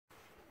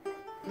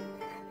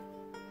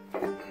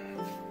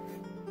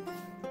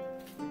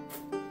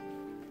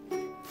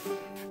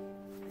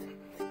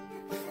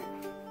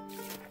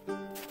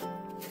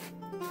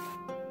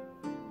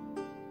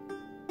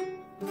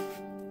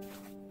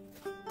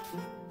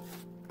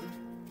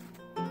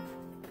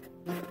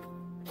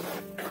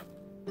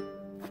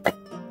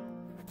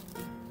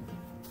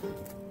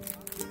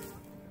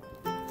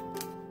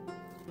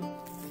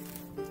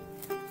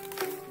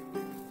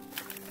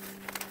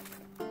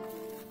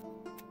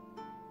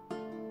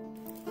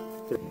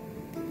Okay,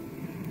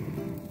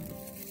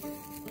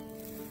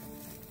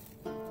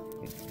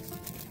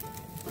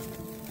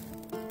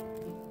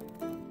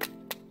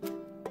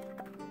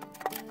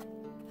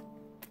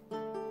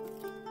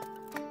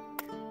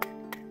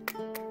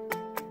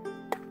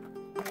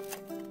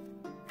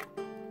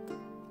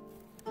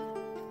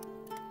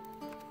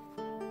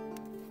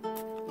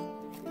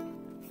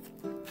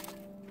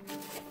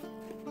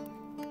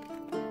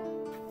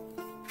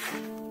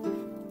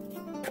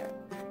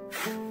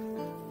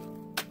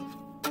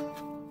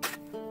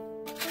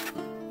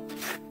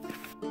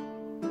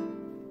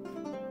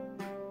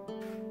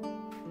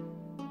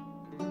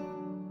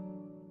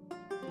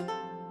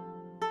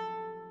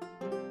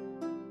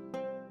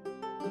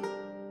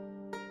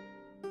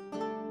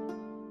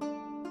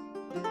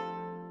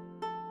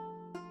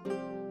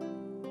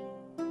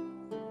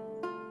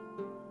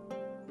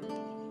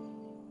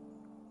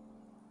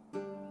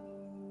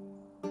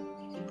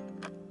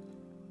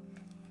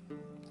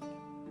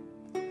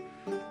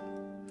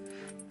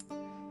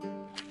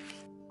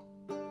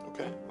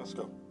 let's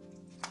go.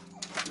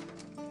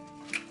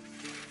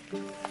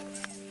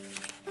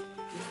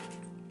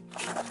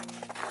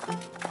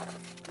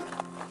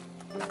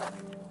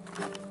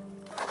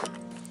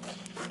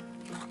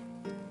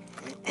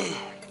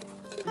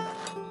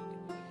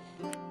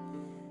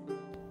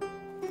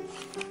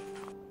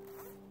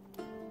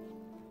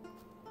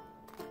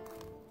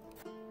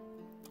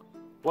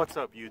 What's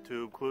up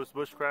YouTube, Clueless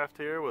Bushcraft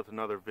here with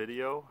another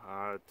video.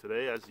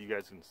 Today, as you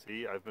guys can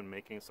see, I've been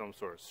making some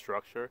sort of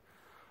structure.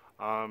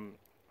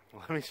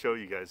 Let me show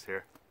you guys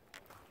here.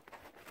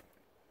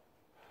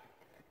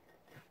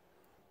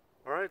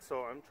 Alright,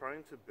 so I'm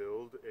trying to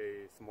build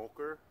a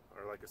smoker,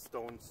 or like a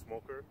stone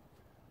smoker.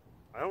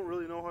 I don't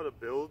really know how to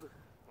build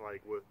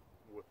like with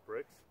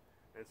bricks,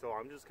 and so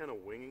I'm just kind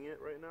of winging it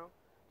right now.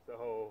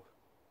 So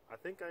I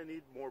think I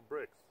need more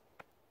bricks.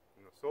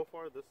 You know, so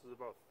far this is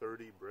about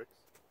 30 bricks.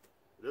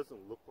 It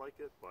doesn't look like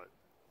it, but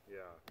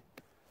yeah.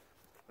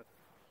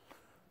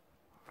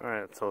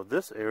 Alright, so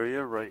this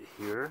area right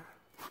here,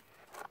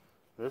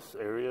 this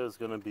area is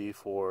going to be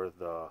for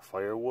the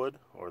firewood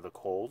or the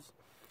coals.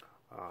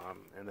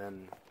 And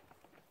then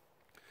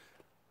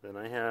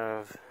I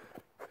have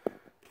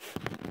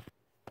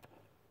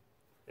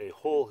a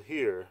hole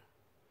here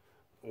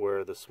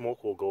where the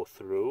smoke will go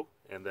through,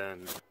 and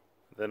then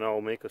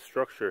I'll make a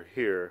structure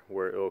here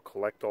where it'll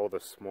collect all the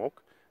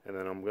smoke. And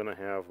then I'm going to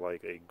have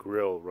like a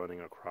grill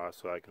running across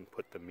so I can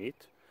put the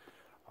meat.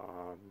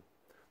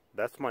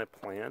 That's my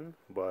plan,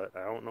 but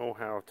I don't know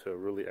how to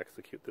really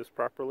execute this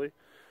properly.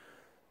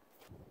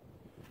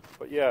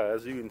 But yeah,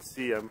 as you can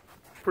see, I'm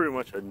pretty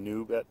much a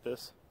noob at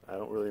this. I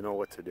don't really know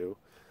what to do.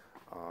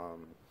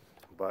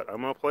 But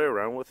I'm going to play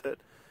around with it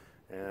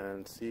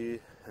and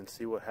see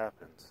what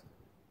happens.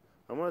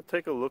 I'm going to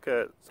take a look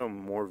at some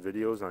more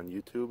videos on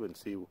YouTube and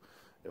see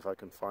if I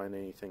can find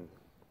anything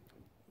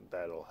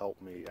that'll help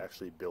me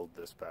actually build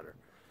this better.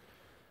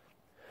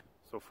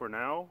 So for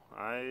now,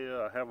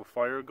 I have a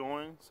fire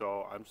going,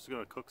 so I'm just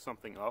going to cook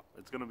something up.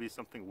 It's going to be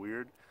something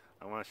weird.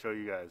 I want to show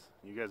you guys.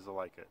 You guys will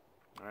like it.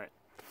 Alright.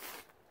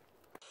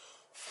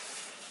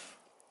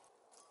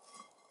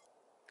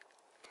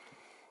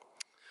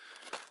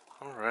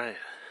 Alright.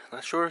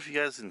 Not sure if you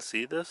guys can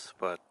see this,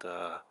 but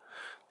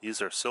these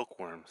are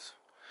silkworms.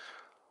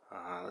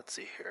 Let's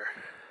see here.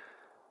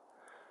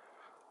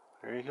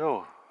 There you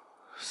go.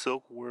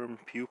 Silkworm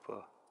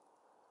pupa,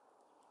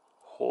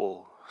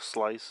 whole,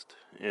 sliced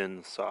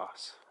in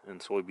sauce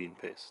and soybean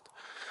paste.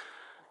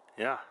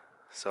 Yeah,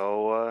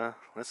 so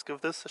let's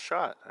give this a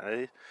shot.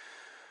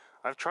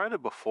 I've tried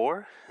it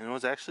before and it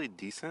was actually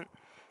decent.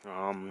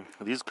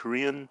 These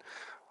Korean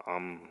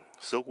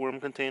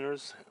silkworm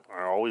containers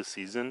are always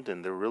seasoned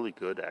and they're really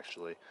good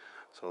actually.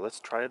 So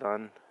let's try it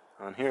on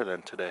here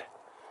then today.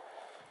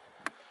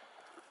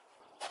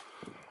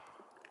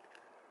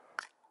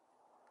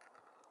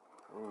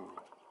 Ooh.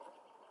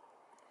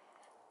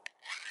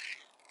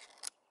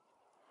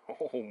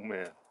 Oh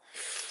man.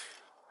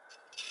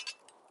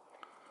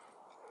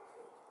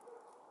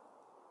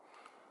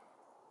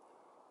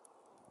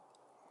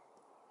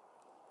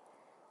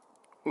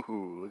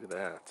 Ooh, look at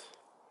that.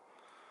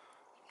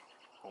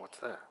 Oh, what's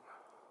that?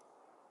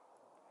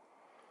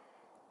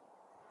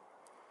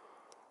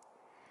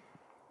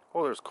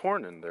 Oh, there's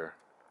corn in there.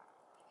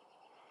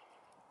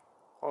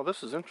 Oh,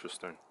 this is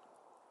interesting.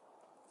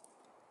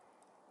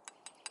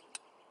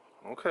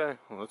 Okay,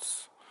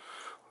 let's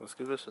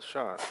give this a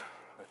shot.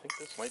 I think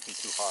this might be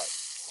too hot.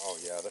 Oh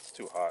yeah, that's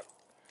too hot.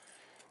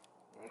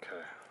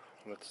 Okay,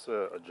 let's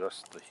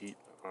adjust the heat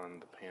on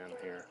the pan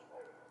here.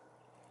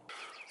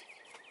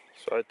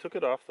 So I took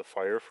it off the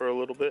fire for a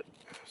little bit,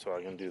 so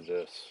I can do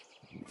this.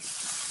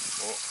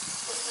 Oh,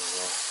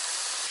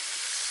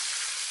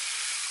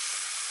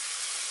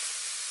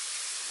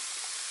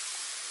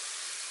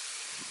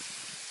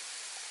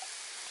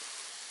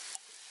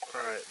 there we go.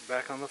 Alright,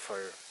 back on the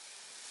fire.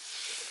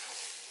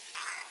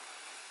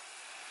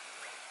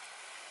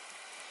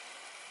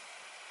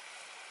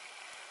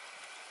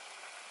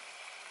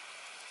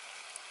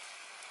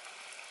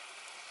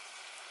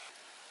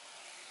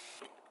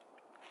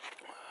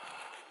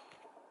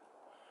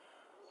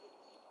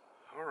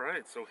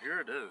 Alright, so here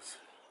it is.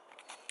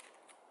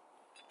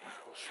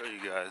 I'll show you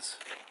guys.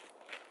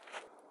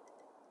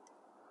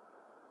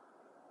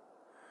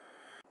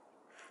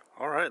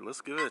 Alright,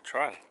 let's give it a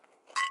try.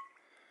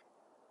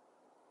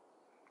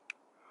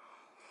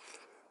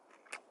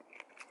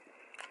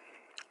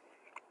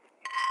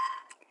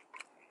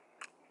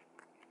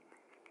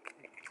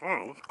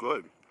 Oh, it's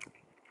good.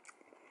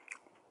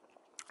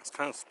 It's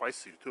kind of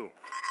spicy too.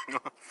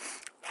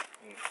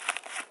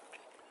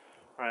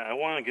 Alright, I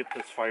want to get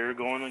this fire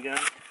going again.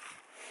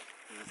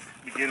 It's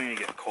beginning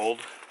to get cold.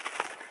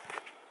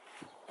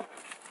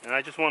 And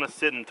I just want to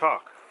sit and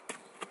talk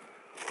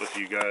with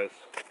you guys.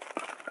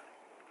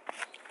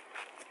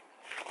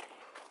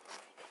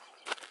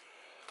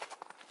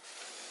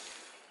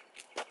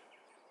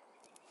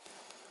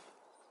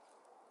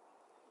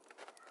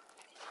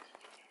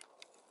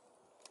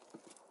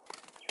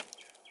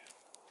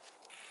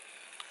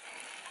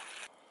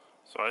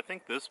 So I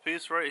think this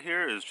piece right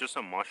here is just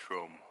a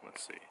mushroom.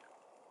 Let's see.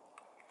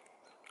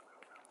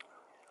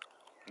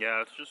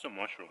 Yeah, it's just a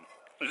mushroom.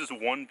 There's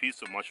just one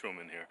piece of mushroom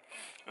in here.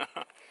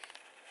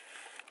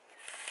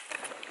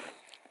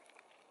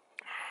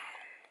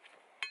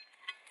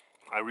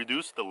 I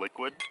reduced the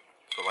liquid,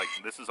 so like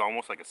this is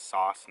almost like a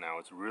sauce now.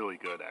 It's really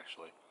good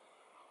actually.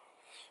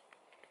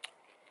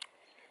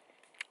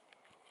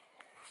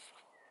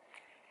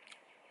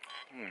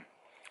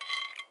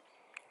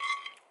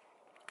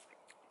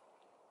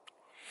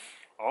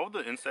 All of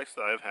the insects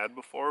that I've had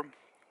before,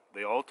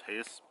 they all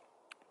taste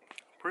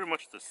pretty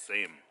much the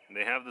same.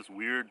 They have this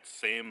weird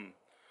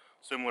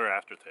similar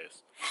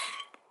aftertaste.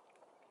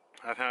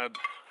 I've had,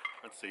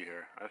 let's see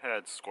here, I've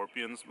had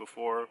scorpions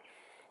before,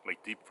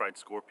 like deep fried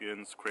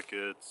scorpions,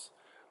 crickets,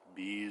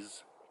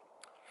 bees.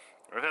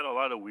 I've had a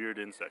lot of weird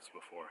insects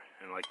before,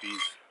 and like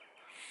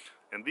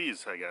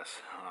these, I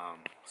guess,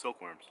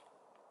 silkworms.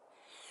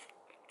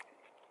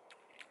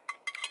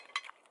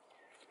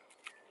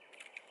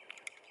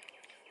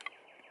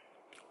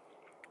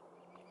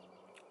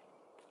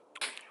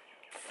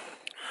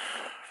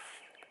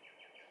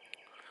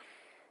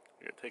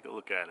 Here, take a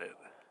look at it.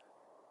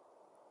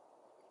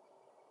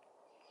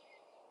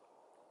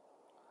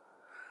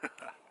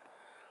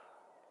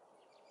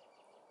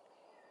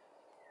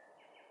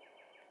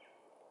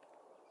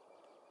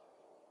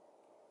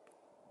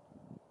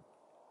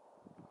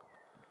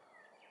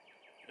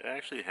 It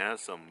actually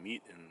has some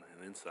meat in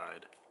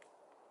inside.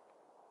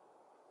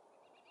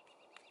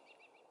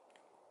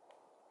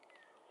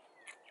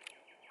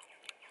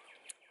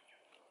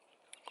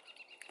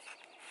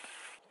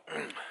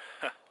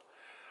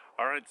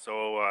 Alright,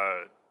 so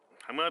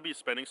I'm going to be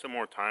spending some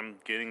more time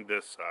getting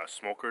this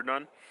smoker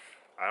done.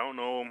 I don't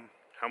know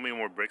how many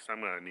more bricks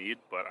I'm going to need,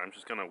 but I'm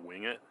just going to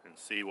wing it and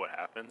see what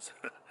happens.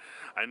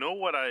 I know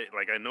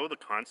I know the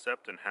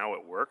concept and how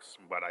it works,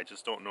 but I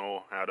just don't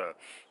know how to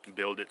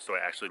build it so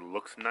it actually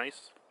looks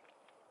nice.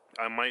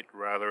 I might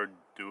rather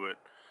do it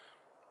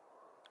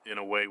in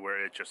a way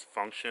where it just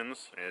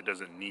functions and it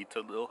doesn't need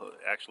to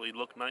actually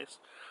look nice.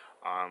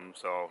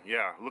 So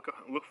yeah,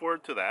 look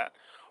forward to that.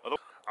 Although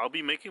I'll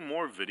be making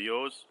more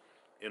videos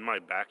in my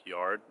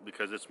backyard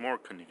because it's more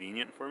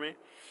convenient for me.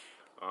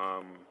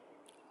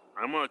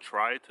 I'm gonna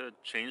try to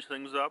change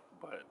things up,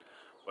 but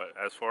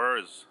as far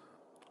as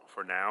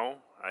for now,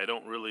 I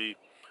don't really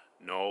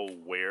know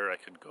where I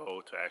could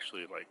go to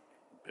actually like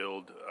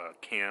build a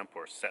camp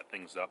or set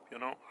things up, you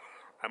know.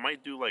 I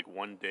might do like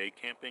one-day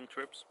camping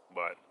trips,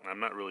 but I'm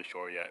not really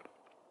sure yet.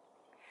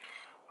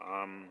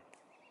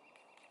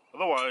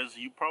 Otherwise,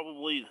 you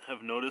probably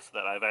have noticed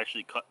that I've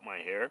actually cut my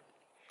hair.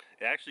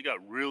 It actually got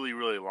really,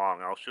 really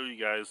long. I'll show you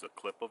guys a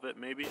clip of it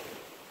maybe.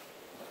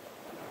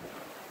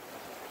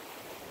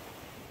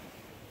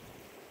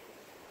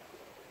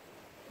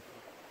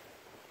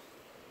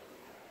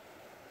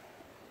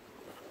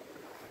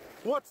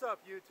 What's up,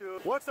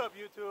 YouTube? What's up,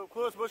 YouTube?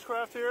 Clueless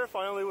Bushcraft here,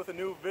 finally with a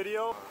new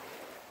video.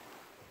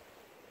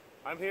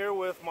 I'm here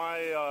with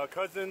my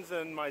cousins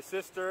and my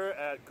sister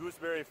at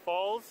Gooseberry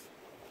Falls.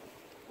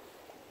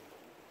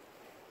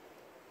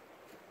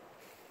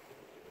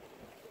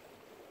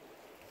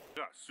 It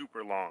got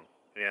super long,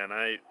 and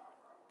I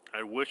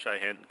wish I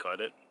hadn't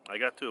cut it. I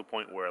got to a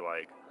point where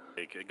like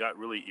it got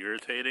really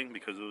irritating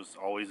because it was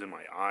always in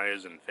my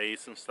eyes and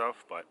face and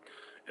stuff, but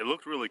it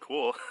looked really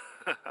cool.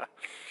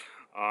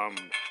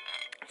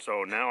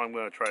 So now I'm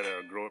going to try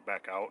to grow it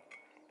back out.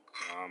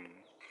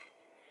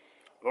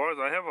 Otherwise,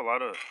 I have a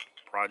lot of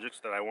projects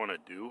that I want to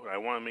do. I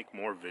want to make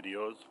more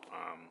videos,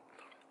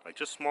 like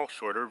just small,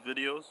 shorter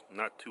videos,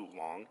 not too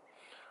long.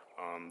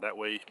 That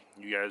way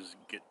you guys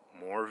get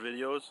more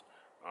videos,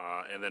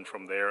 and then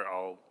from there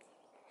I'll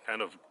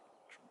kind of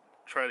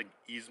try to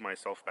ease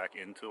myself back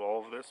into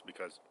all of this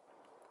because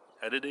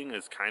editing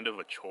is kind of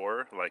a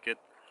chore.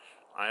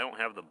 I don't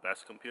have the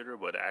best computer,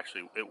 but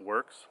actually it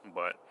works,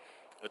 but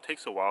it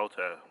takes a while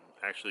to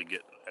actually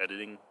get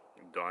editing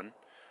done.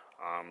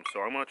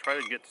 So I'm going to try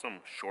to get some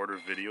shorter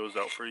videos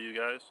out for you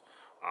guys,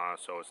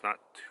 so it's not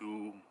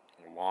too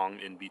long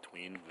in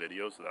between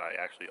videos that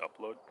I actually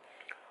upload.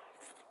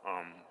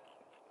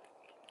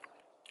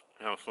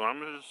 Now, so I'm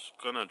just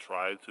gonna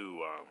try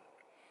to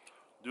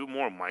do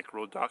more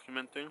micro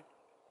documenting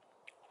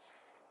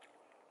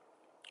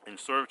and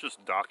sort of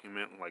just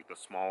document like the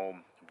small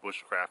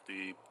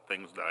bushcrafty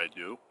things that I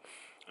do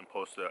and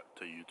post it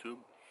to YouTube.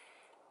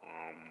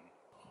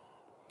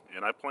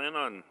 And I plan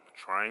on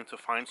trying to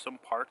find some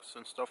parks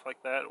and stuff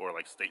like that, or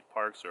like state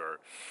parks or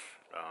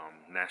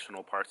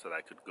national parks that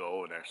I could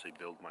go and actually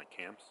build my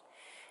camps.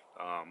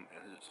 And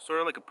it's sort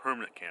of like a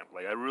permanent camp.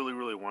 Like I really,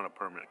 really want a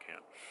permanent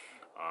camp.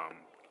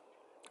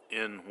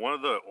 In one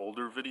of the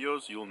older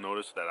videos, you'll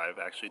notice that I've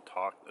actually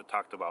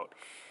talked about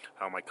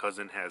how my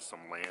cousin has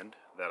some land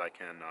that I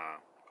can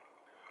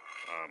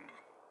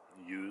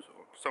use,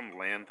 some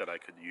land that I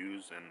could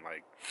use and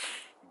like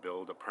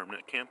build a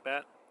permanent camp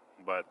at.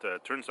 But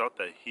it turns out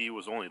that he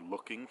was only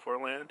looking for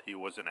land. He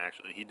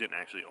didn't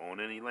actually own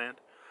any land.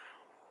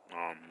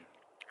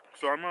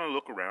 So I'm gonna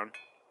look around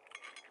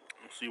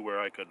and see where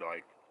I could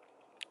like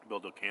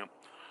build a camp.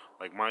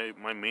 Like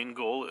my main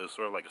goal is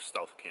sort of like a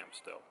stealth camp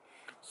still.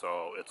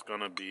 So it's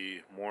gonna be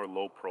more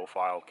low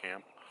profile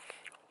camp,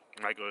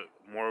 like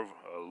more of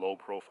a low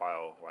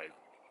profile like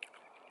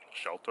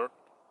shelter.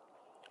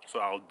 So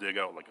I'll dig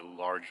out like a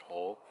large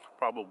hole,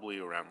 probably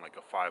around like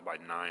a 5 by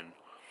 9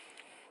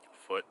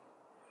 foot,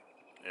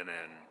 and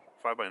then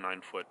 5 by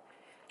 9 foot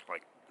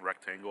like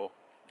rectangle,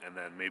 and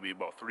then maybe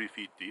about 3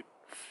 feet deep,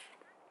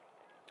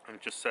 and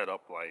just set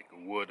up like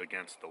wood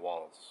against the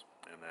walls,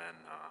 and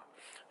then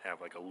have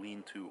like a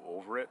lean-to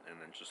over it, and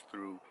then just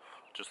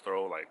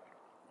throw like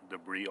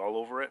debris all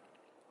over it,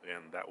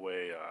 and that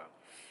way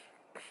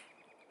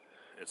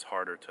it's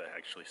harder to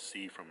actually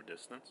see from a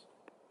distance.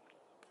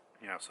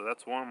 Yeah, so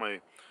that's one of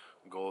my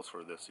goals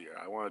for this year.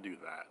 I want to do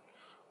that.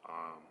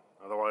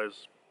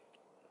 Otherwise,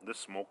 this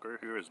smoker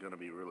here is going to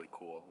be really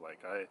cool. Like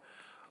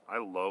I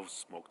love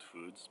smoked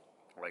foods.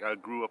 Like I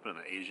grew up in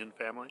an Asian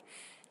family,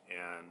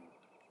 and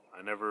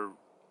I never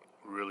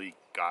really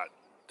got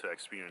to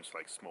experience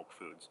like smoked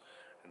foods,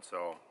 and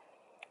so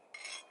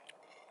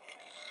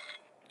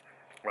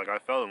like I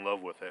fell in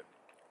love with it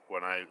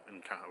when I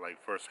kind of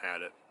like first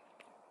had it,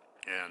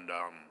 and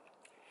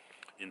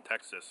in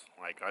Texas,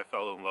 like I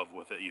fell in love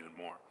with it even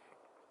more.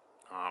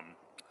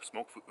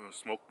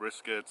 Smoked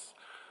briskets,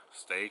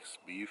 steaks,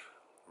 beef,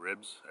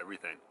 ribs,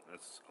 everything.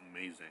 That's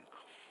amazing.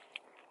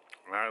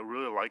 And I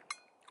really like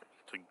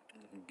to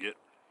get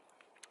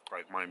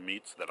like my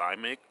meats that I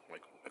make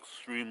like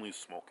extremely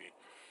smoky.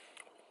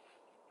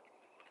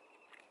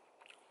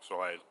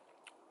 So I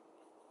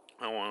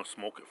want to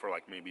smoke it for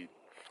like maybe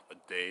a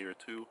day or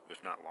two,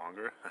 if not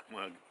longer.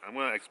 I'm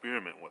gonna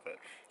experiment with it.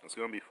 It's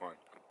gonna be fun.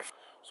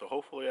 So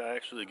hopefully I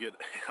actually get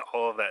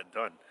all of that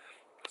done.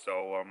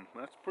 So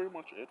that's pretty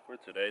much it for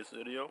today's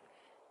video.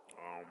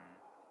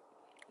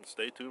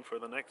 Stay tuned for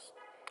the next.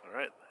 All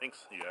right,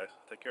 thanks, you guys.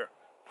 Take care.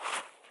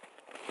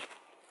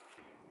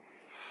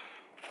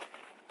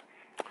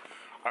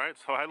 All right,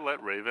 so I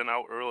let Raven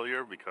out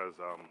earlier because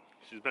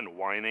she's been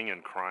whining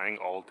and crying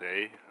all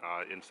day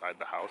inside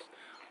the house.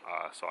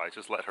 So I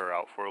just let her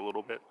out for a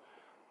little bit.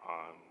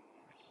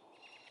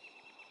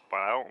 But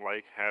I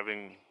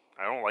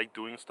don't like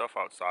doing stuff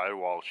outside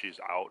while she's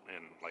out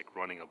and like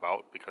running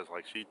about, because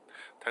like she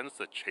tends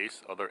to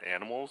chase other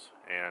animals,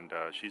 and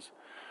she's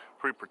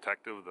pretty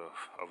protective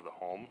of the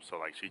home. So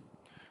like she'd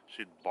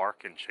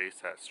bark and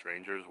chase at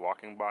strangers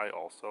walking by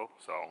also.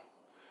 So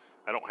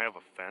I don't have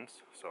a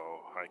fence, so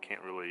I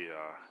can't really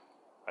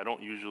I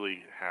don't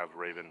usually have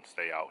Raven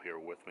stay out here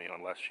with me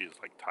unless she's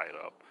like tied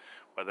up.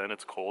 But then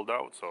it's cold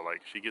out, so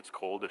like she gets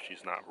cold if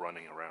she's not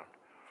running around.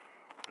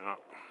 Yeah.